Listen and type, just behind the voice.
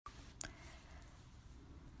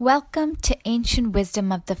Welcome to Ancient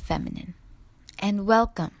Wisdom of the Feminine, and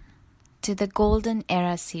welcome to the Golden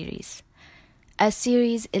Era series, a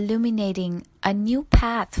series illuminating a new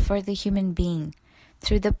path for the human being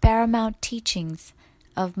through the paramount teachings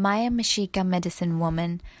of Maya Mexica medicine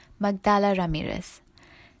woman Magdala Ramirez.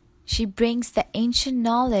 She brings the ancient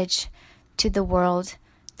knowledge to the world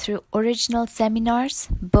through original seminars,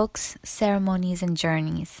 books, ceremonies, and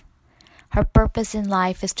journeys. Her purpose in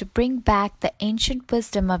life is to bring back the ancient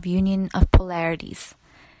wisdom of union of polarities.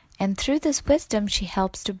 And through this wisdom, she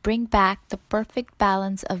helps to bring back the perfect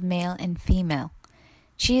balance of male and female.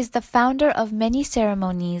 She is the founder of many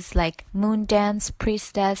ceremonies like Moon Dance,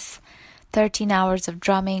 Priestess, 13 Hours of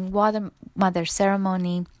Drumming, Water Mother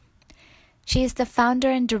Ceremony. She is the founder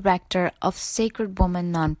and director of Sacred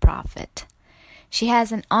Woman Nonprofit. She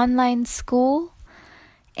has an online school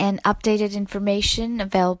and updated information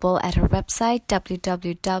available at her website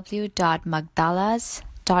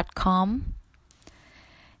www.magdalas.com.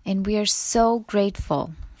 And we are so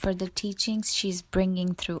grateful for the teachings she's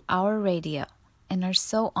bringing through our radio and are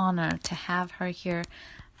so honored to have her here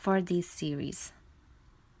for this series.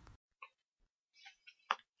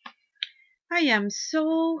 I am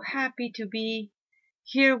so happy to be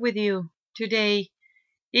here with you today.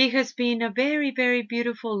 It has been a very, very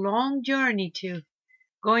beautiful long journey to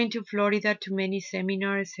going to Florida to many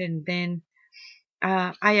seminars, and then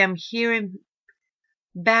I am here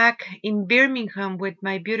back in Birmingham with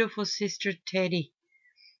my beautiful sister Teddy.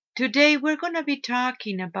 Today we're going to be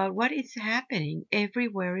talking about what is happening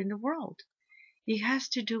everywhere in the world. It has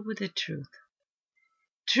to do with the truth.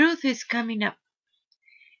 Truth is coming up.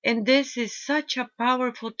 And this is such a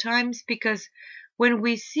powerful times because when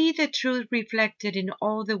we see the truth reflected in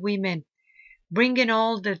all the women, bringing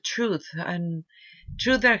all the truth and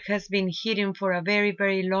truth that has been hidden for a very,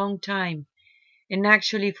 very long time, and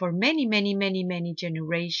actually for many, many, many, many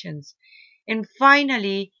generations, and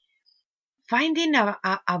finally finding a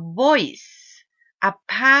voice, a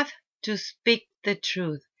path to speak the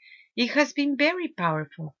truth. It has been very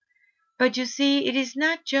powerful. But you see, it is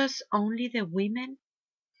not just only the women.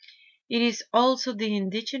 It is also the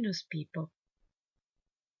indigenous people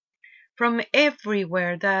from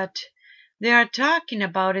everywhere that they are talking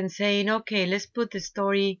about and saying, okay, let's put the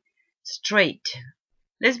story straight.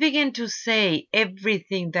 Let's begin to say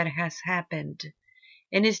everything that has happened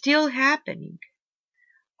and is still happening.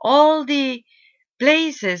 All the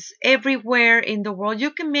places everywhere in the world, you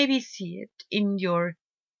can maybe see it in your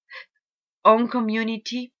own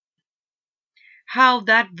community, how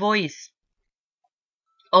that voice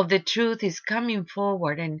of the truth is coming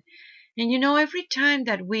forward. And you know, every time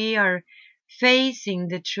that we are facing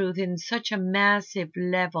the truth in such a massive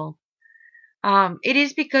level, it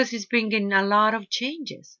is because it's bringing a lot of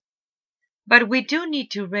changes. But we do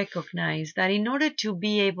need to recognize that in order to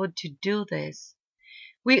be able to do this,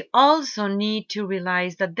 we also need to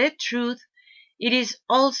realize that the truth, it is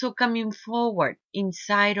also coming forward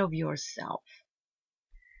inside of yourself.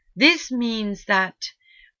 This means that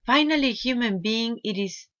finally human being, it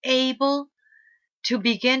is able to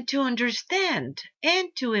begin to understand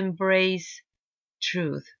and to embrace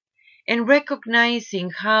truth and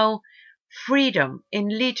recognizing how freedom,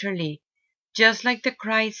 and literally, just like the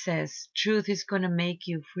Christ says, truth is going to make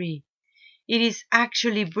you free. It is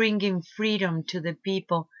actually bringing freedom to the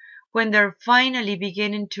people when they're finally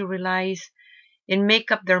beginning to realize and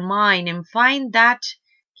make up their mind and find that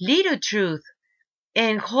little truth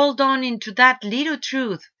and hold on into that little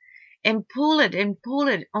truth and pull it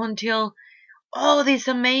until all these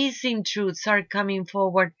amazing truths are coming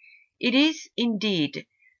forward. It is indeed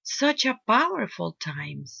such a powerful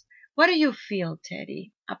times. What do you feel,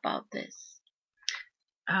 Teddy, about this?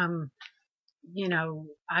 I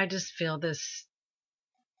just feel this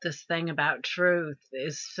thing about truth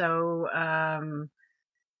is so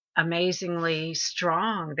amazingly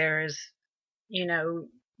strong. There's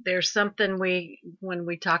something when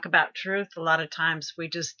we talk about truth, a lot of times we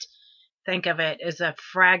just think of it as a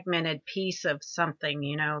fragmented piece of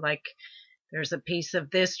something, like there's a piece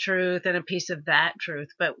of this truth and a piece of that truth.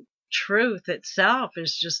 But truth itself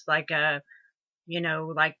is just like a,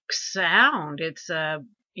 like sound. It's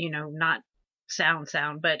not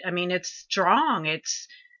sound, but I mean, it's strong. It's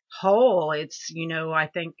whole. It's, I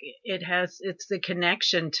think it's the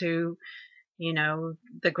connection to,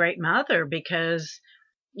 the Great Mother, because,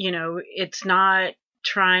 it's not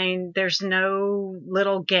there's no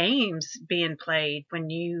little games being played when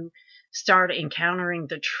you start encountering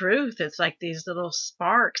the truth. It's like these little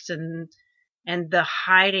sparks and the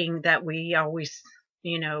hiding that we always,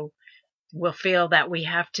 will feel that we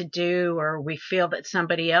have to do, or we feel that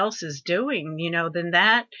somebody else is doing, then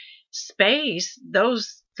that space,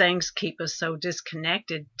 those things keep us so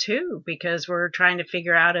disconnected too, because we're trying to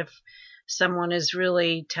figure out if someone is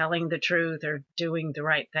really telling the truth or doing the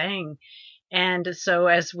right thing. And so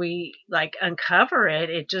as we like uncover it,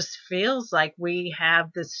 it just feels like we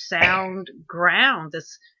have this sound ground,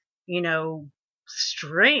 this,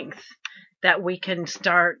 strength that we can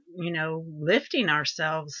start, lifting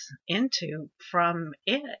ourselves into from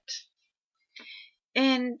it.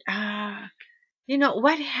 And,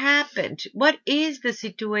 what happened? What is the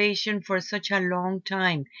situation for such a long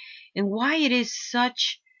time? And why it is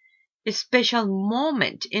such a special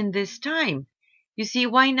moment in this time? You see,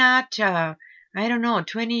 why not, I don't know,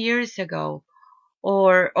 20 years ago?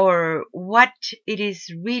 Or what it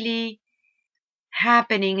is really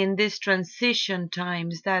happening in these transition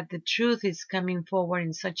times that the truth is coming forward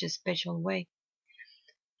in such a special way?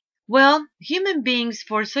 Well, human beings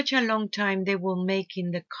for such a long time, they were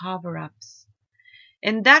making the cover-ups.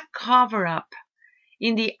 And that cover-up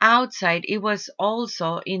in the outside, it was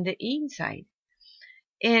also in the inside.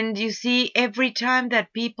 And you see, every time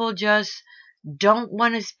that people just don't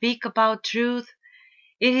want to speak about truth,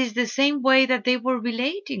 it is the same way that they were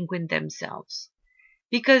relating with themselves.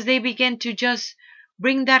 Because they began to just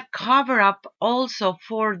bring that cover-up also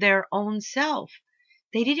for their own self.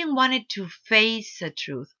 They didn't want it to face a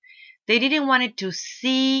truth. They didn't want it to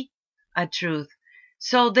see a truth.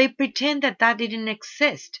 So they pretend that that didn't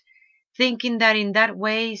exist, thinking that in that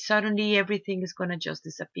way, suddenly everything is going to just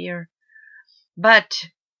disappear. But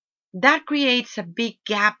that creates a big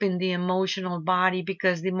gap in the emotional body,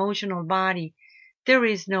 because the emotional body, there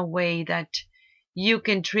is no way that you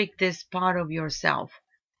can trick this part of yourself.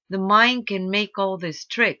 The mind can make all these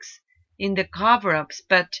tricks in the cover-ups,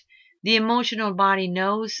 but the emotional body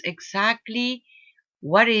knows exactly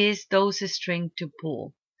what is those strings to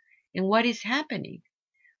pull and what is happening.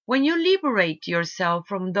 When you liberate yourself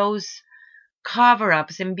from those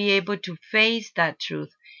cover-ups and be able to face that truth,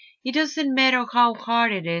 it doesn't matter how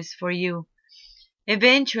hard it is for you.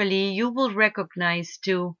 Eventually, you will recognize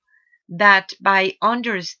too that by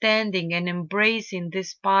understanding and embracing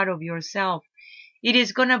this part of yourself, it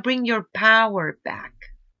is going to bring your power back.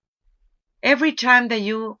 Every time that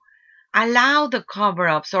you allow the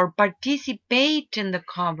cover-ups or participate in the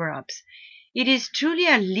cover-ups, it is truly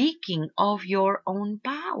a leaking of your own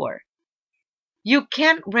power. You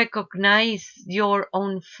can't recognize your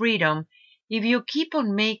own freedom if you keep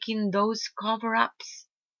on making those cover-ups.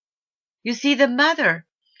 You see, the mother,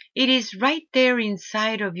 it is right there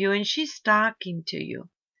inside of you, and she's talking to you.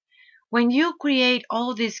 When you create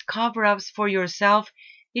all these cover-ups for yourself,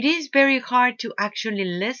 it is very hard to actually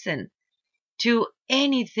listen to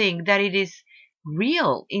anything that it is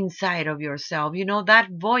real inside of yourself. You know, that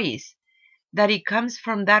voice, that it comes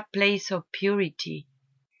from that place of purity.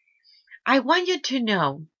 I want you to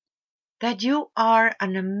know that you are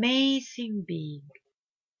an amazing being.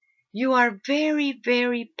 You are very,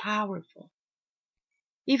 very powerful.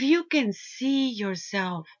 If you can see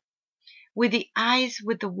yourself with the eyes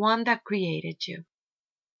with the one that created you,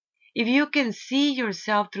 if you can see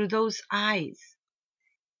yourself through those eyes,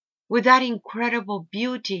 with that incredible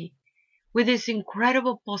beauty, with these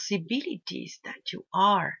incredible possibilities that you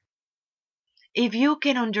are, if you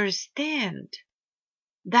can understand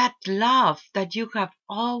that love that you have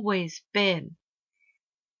always been,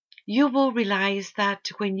 you will realize that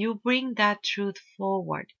when you bring that truth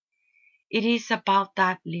forward, it is about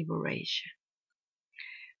that liberation.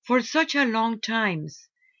 For such a long times,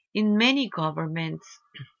 in many governments,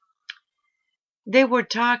 they were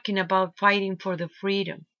talking about fighting for the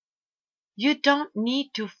freedom. You don't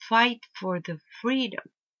need to fight for the freedom.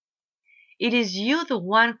 It is you the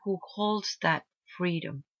one who holds that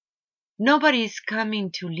freedom. Nobody is coming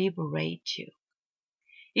to liberate you.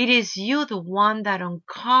 It is you the one that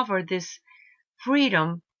uncovered this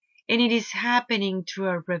freedom, and it is happening through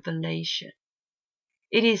a revelation.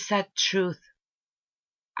 It is a truth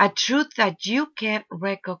that you can't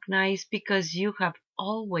recognize because you have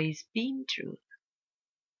always been truth.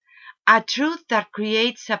 A truth that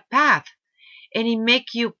creates a path, and it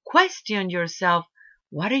makes you question yourself,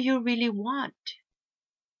 what do you really want?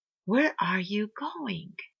 Where are you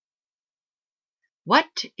going?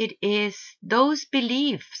 What it is, those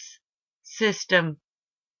beliefs system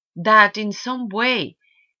that in some way,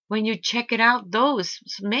 when you check it out,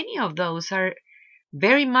 many of those are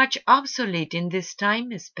very much obsolete in this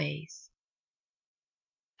time and space.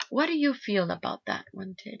 What do you feel about that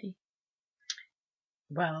one, Teddy?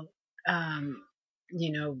 Well,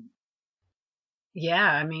 you know, yeah,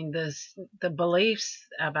 I mean, the beliefs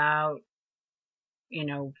about,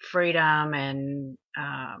 freedom and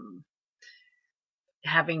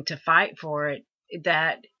having to fight for it,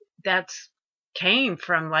 that's came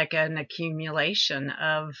from like an accumulation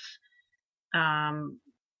of,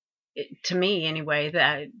 to me anyway,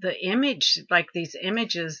 that the image, like these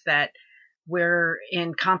images that we're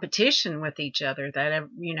in competition with each other, that,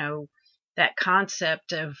 that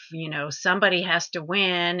concept of, somebody has to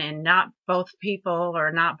win and not both people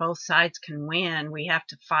or not both sides can win. We have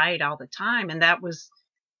to fight all the time. And that was,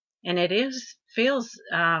 and it is, feels,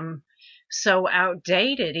 so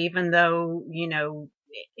outdated, even though,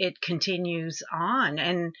 it continues on.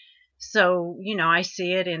 And so, I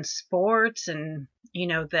see it in sports and,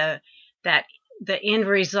 that the end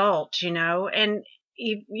result, and,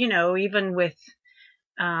 even with,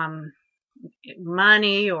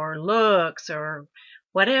 money or looks or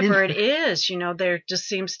whatever it is, there just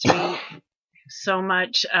seems to be so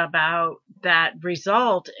much about that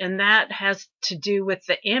result. And that has to do with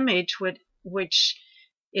the image, which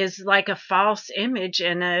is like a false image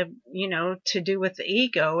and to do with the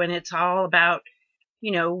ego. And it's all about,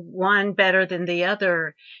 one better than the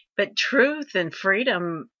other. But truth and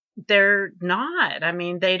freedom, they're not. I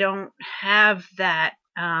mean, they don't have that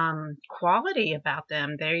quality about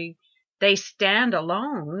them. They stand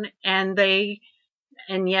alone, and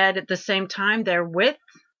yet at the same time they're with,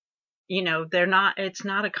 they're not, it's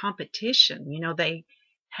not a competition. They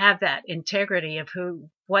have that integrity of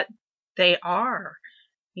what they are,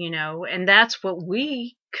 and that's what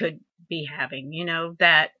we could be having,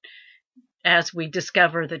 that as we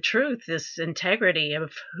discover the truth, this integrity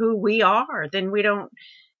of who we are, then we don't,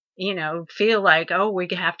 feel like, oh, we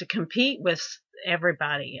have to compete with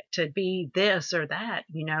everybody to be this or that.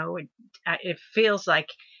 It feels like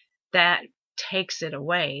that takes it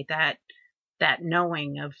away, that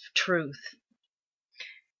knowing of truth.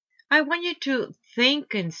 I want you to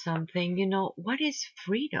think in something, what is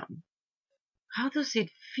freedom? How does it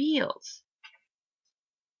feel?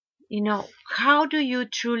 How do you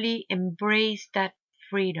truly embrace that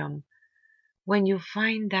freedom when you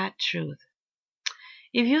find that truth?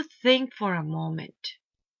 If you think for a moment,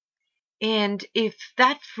 and if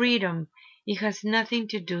that freedom, it has nothing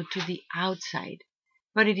to do to the outside,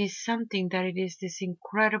 but it is something that it is this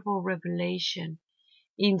incredible revelation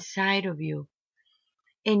inside of you,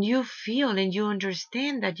 and you feel and you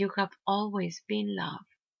understand that you have always been loved,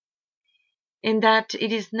 and that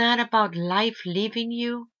it is not about life leaving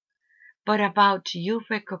you, but about you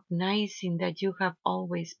recognizing that you have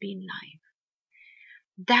always been life.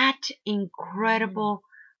 That incredible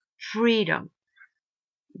freedom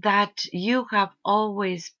that you have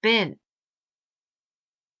always been,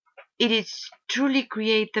 it is truly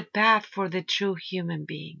create the path for the true human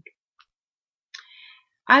being.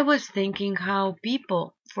 I was thinking how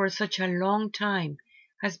people for such a long time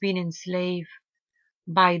has been enslaved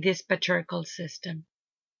by this patriarchal system.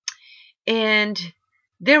 And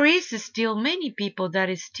there is still many people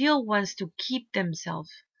that still wants to keep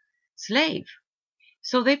themselves slave.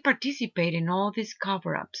 So they participate in all these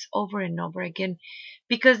cover-ups over and over again,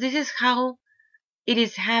 because this is how it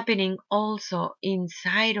is happening also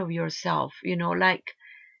inside of yourself, like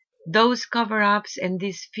those cover-ups and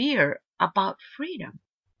this fear about freedom.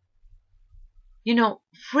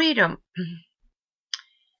 Freedom,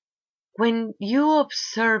 when you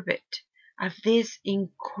observe it as this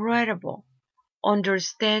incredible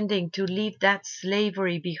understanding to leave that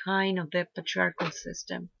slavery behind of the patriarchal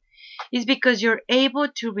system, is because you're able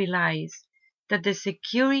to realize that the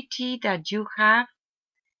security that you have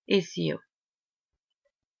is you.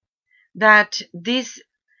 That this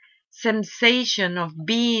sensation of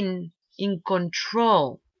being in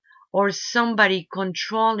control or somebody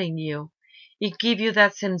controlling you, it gives you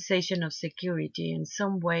that sensation of security in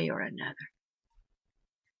some way or another.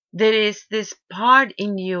 There is this part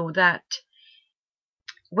in you that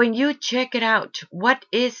when you check it out, what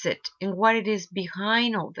is it and what it is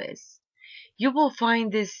behind all this, you will find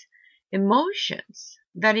these emotions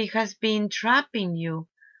that it has been trapping you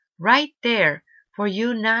right there for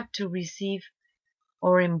you not to receive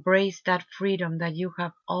or embrace that freedom that you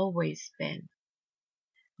have always been.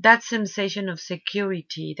 That sensation of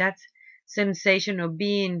security, that sensation of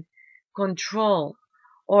being controlled,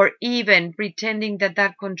 or even pretending that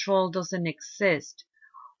that control doesn't exist,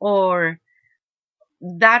 or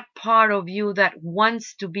that part of you that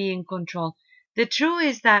wants to be in control. The truth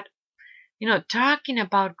is that, talking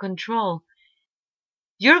about control,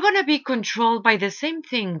 you're going to be controlled by the same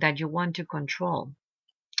thing that you want to control.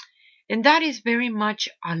 And that is very much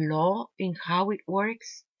a law in how it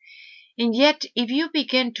works. And yet, if you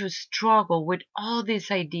begin to struggle with all these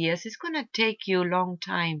ideas, it's going to take you a long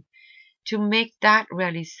time to make that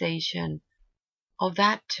realization of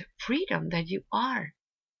that freedom that you are.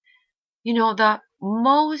 The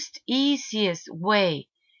most easiest way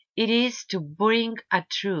it is to bring a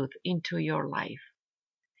truth into your life.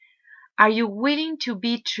 Are you willing to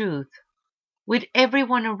be truth with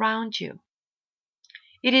everyone around you?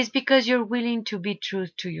 It is because you're willing to be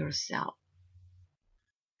truth to yourself.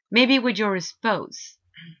 Maybe with your spouse.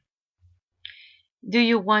 Do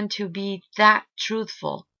you want to be that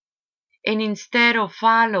truthful? And instead of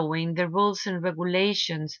following the rules and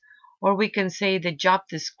regulations, or we can say the job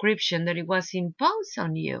description that it was imposed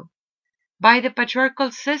on you by the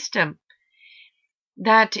patriarchal system,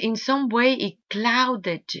 that in some way it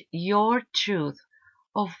clouded your truth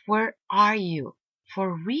of where are you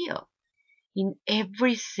for real in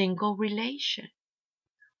every single relation.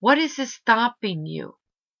 What is stopping you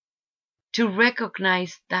to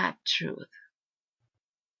recognize that truth?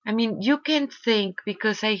 I mean, you can think,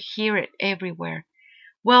 because I hear it everywhere,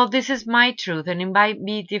 well, this is my truth and it might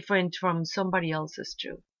be different from somebody else's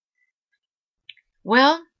truth.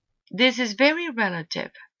 Well, this is very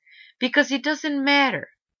relative, because it doesn't matter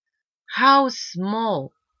how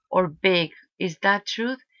small or big is that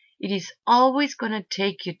truth, it is always going to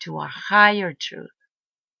take you to a higher truth.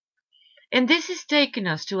 And this is taking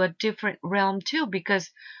us to a different realm too, because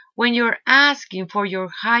when you're asking for your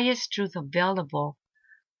highest truth available,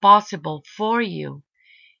 possible for you,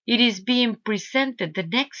 it is being presented the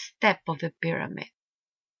next step of the pyramid,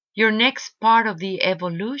 your next part of the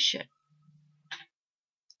evolution,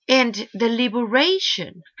 and the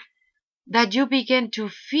liberation that you begin to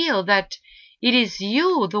feel that it is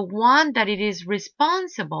you, the one that it is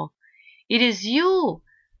responsible. It is you,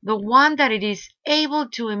 the one that it is able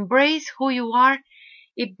to embrace who you are.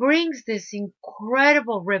 It brings this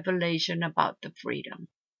incredible revelation about the freedom.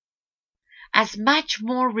 As much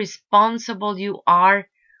more responsible you are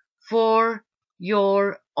for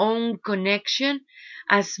your own connection,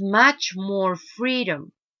 as much more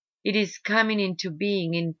freedom it is coming into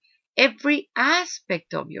being in every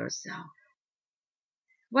aspect of yourself.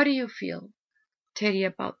 What do you feel, Teddy,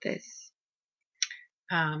 about this?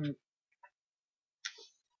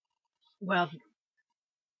 Well,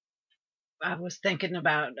 I was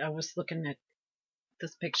looking at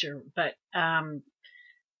this picture, but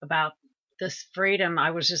about this freedom,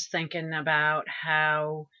 I was just thinking about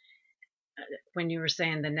how, when you were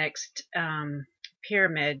saying the next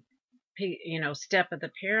pyramid, step of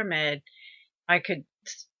the pyramid, I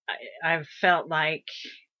felt like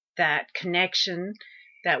that connection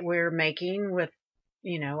that we're making with,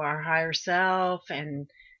 our higher self and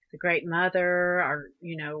the Great Mother,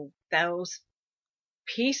 those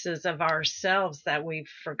pieces of ourselves that we've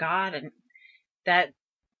forgotten, that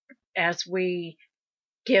as we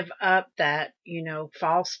give up that,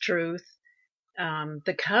 false truth,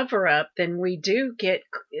 the cover up, then we do get,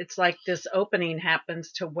 it's like this opening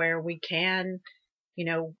happens to where we can,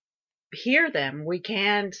 hear them, we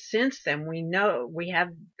can sense them, we know, we have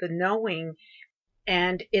the knowing,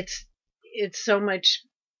 and it's so much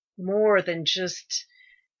more than just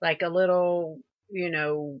like a little,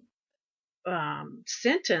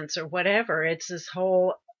 sentence or whatever. It's this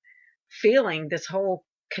whole feeling, this whole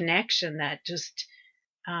connection that just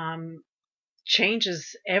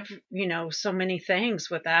changes so many things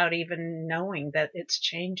without even knowing that it's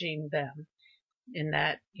changing them in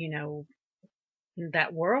that, in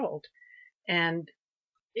that world. And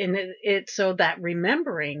it's so that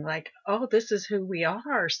remembering, like, oh, this is who we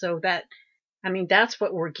are. So that, that's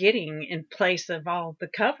what we're getting in place of all the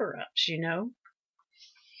cover-ups,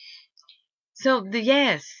 So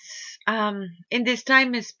yes, in this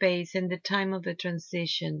time and space, in the time of the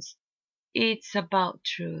transitions, it's about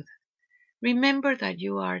truth. Remember that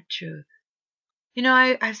you are truth.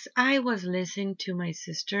 As I was listening to my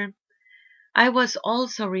sister, I was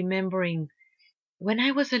also remembering when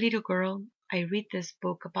I was a little girl, I read this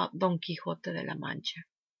book about Don Quixote de la Mancha.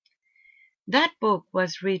 That book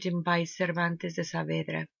was written by Cervantes de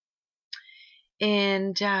Saavedra.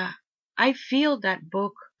 And I feel that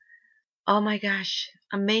book, oh my gosh,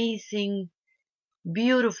 amazing,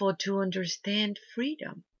 beautiful to understand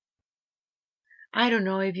freedom. I don't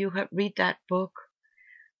know if you have read that book,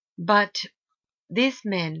 but this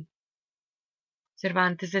man,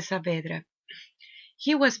 Cervantes de Saavedra,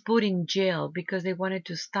 he was put in jail because they wanted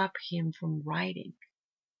to stop him from writing.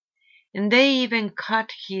 And they even cut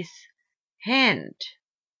his hand.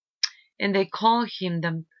 And they call him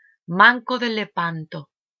the Manco de Lepanto.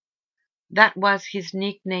 That was his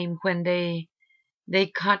nickname when they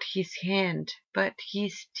cut his hand. But he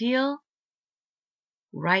still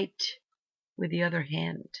write with the other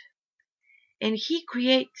hand. And he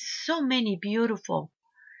creates so many beautiful,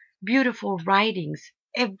 beautiful writings,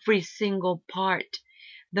 every single part.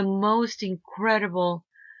 The most incredible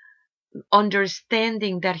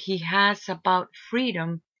understanding that he has about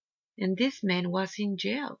freedom and this man was in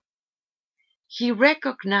jail. He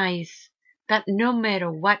recognized that no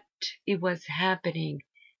matter what it was happening,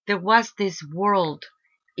 there was this world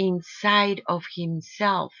inside of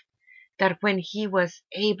himself that when he was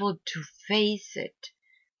able to face it,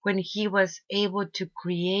 when he was able to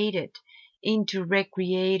create it, and to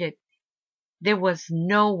recreate it, there was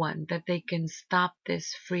no one that they can stop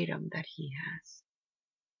this freedom that he has.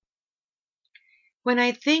 When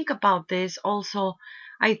I think about this also,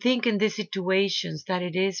 I think in the situations that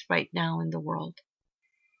it is right now in the world.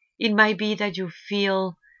 It might be that you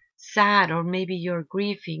feel sad, or maybe you're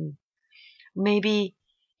grieving. Maybe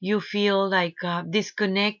you feel like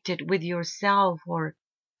disconnected with yourself, or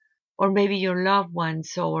maybe your loved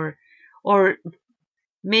ones, or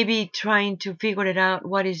maybe trying to figure it out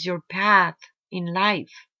what is your path in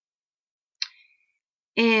life.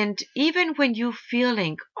 And even when you're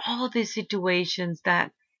feeling all these situations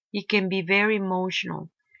that it can be very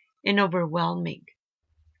emotional and overwhelming,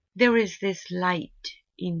 there is this light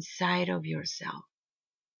inside of yourself.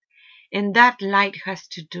 And that light has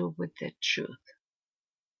to do with the truth.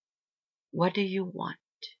 What do you want?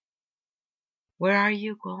 Where are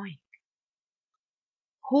you going?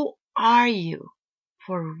 Who are you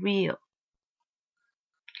for real?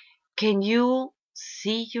 Can you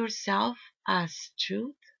see yourself as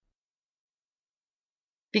truth?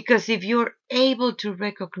 Because if you're able to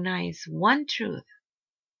recognize one truth,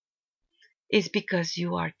 it's because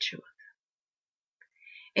you are truth.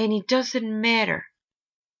 And it doesn't matter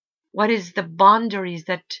what is the boundaries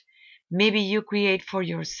that maybe you create for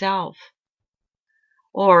yourself,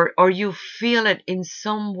 or you feel it in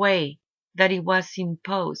some way that it was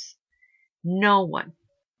imposed. No one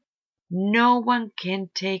can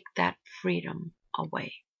take that freedom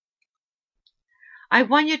away. I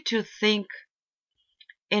want you to think,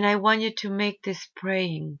 and I want you to make this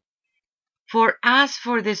praying for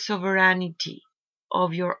the sovereignty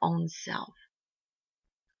of your own self,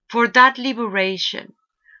 for that liberation,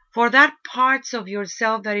 for that parts of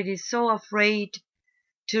yourself that it is so afraid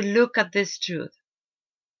to look at this truth.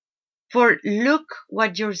 For look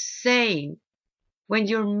what you're saying when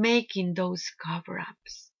you're making those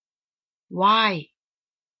cover-ups. Why?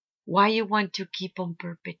 Why you want to keep on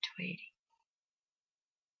perpetuating?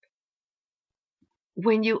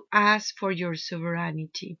 When you ask for your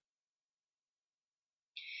sovereignty,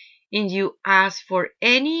 and you ask for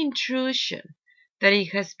any intrusion that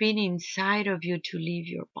it has been inside of you to leave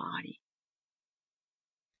your body,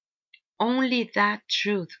 only that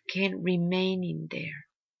truth can remain in there.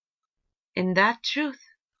 And that truth,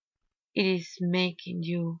 it is making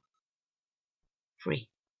you free.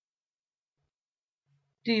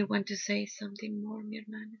 Do you want to say something more, mi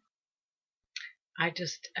hermana? I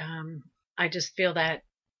just feel that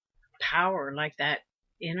power, like that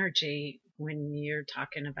energy when you're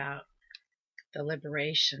talking about the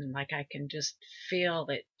liberation. Like I can just feel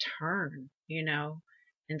it turn,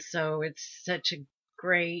 and so it's such a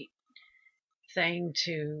great thing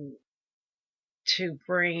to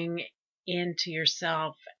bring into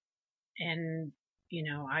yourself. And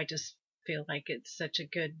I just feel like it's such a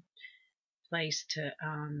good place to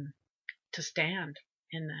stand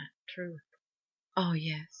in that truth. Oh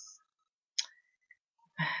yes.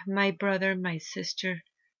 My brother, my sister,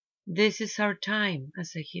 this is our time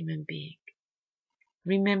as a human being.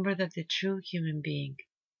 Remember that the true human being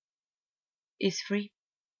is free,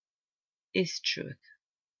 is truth,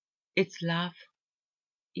 is love,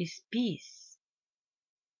 is peace,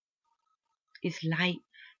 is life.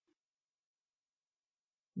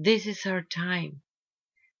 This is our time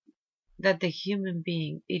that the human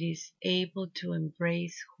being, it is able to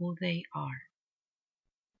embrace who they are.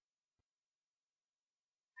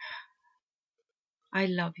 I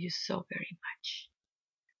love you so very much.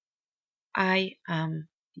 I am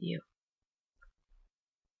you.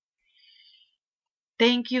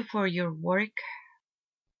 Thank you for your work.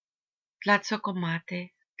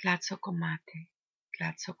 Tlatzocomate, Tlatzocomate,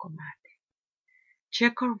 Tlatzocomate.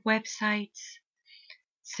 Check our websites.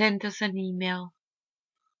 Send us an email.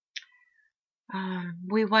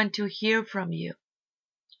 We want to hear from you.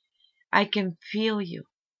 I can feel you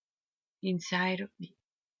inside of me.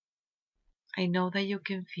 I know that you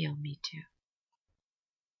can feel me too.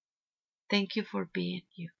 Thank you for being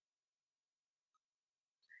you.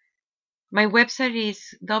 My website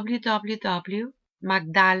is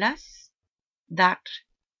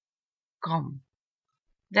www.magdalas.com.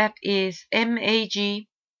 That is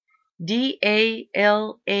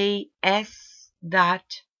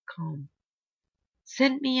MAGDALAS.com.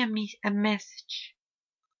 Send me a message.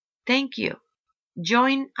 Thank you.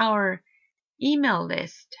 Join our email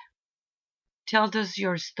list. Tell us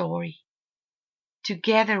your story.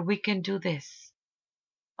 together we can do this.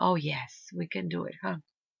 Oh, yes, we can do it, huh?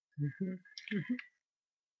 Mhm. Mhm.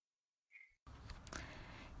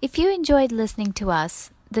 If you enjoyed listening to us,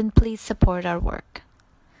 then please support our work.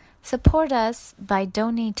 Support us by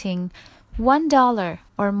donating $1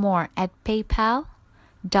 or more at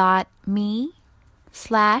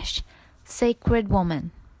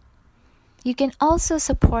paypal.me/sacredwoman. You can also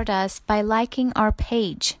support us by liking our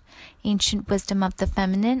page, Ancient Wisdom of the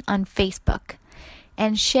Feminine, on Facebook,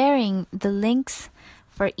 and sharing the links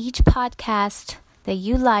for each podcast that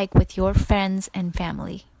you like with your friends and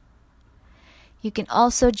family. You can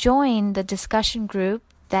also join the discussion group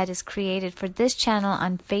that is created for this channel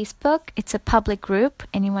on Facebook. It's a public group.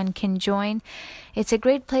 Anyone can join. It's a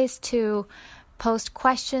great place to post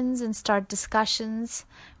questions and start discussions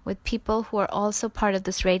with people who are also part of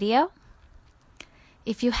this radio.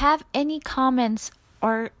 If you have any comments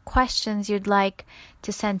or questions you'd like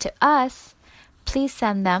to send to us, please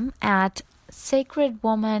send them at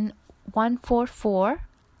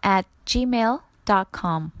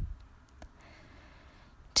sacredwoman144@gmail.com.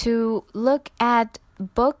 To look at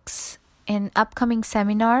books and upcoming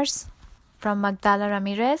seminars from Magdala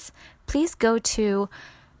Ramirez, please go to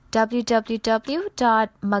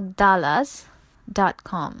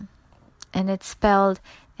www.magdalas.com, and it's spelled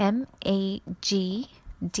Magdalas.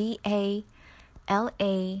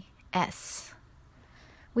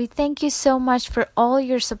 We thank you so much for all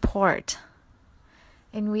your support,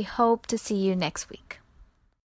 and we hope to see you next week.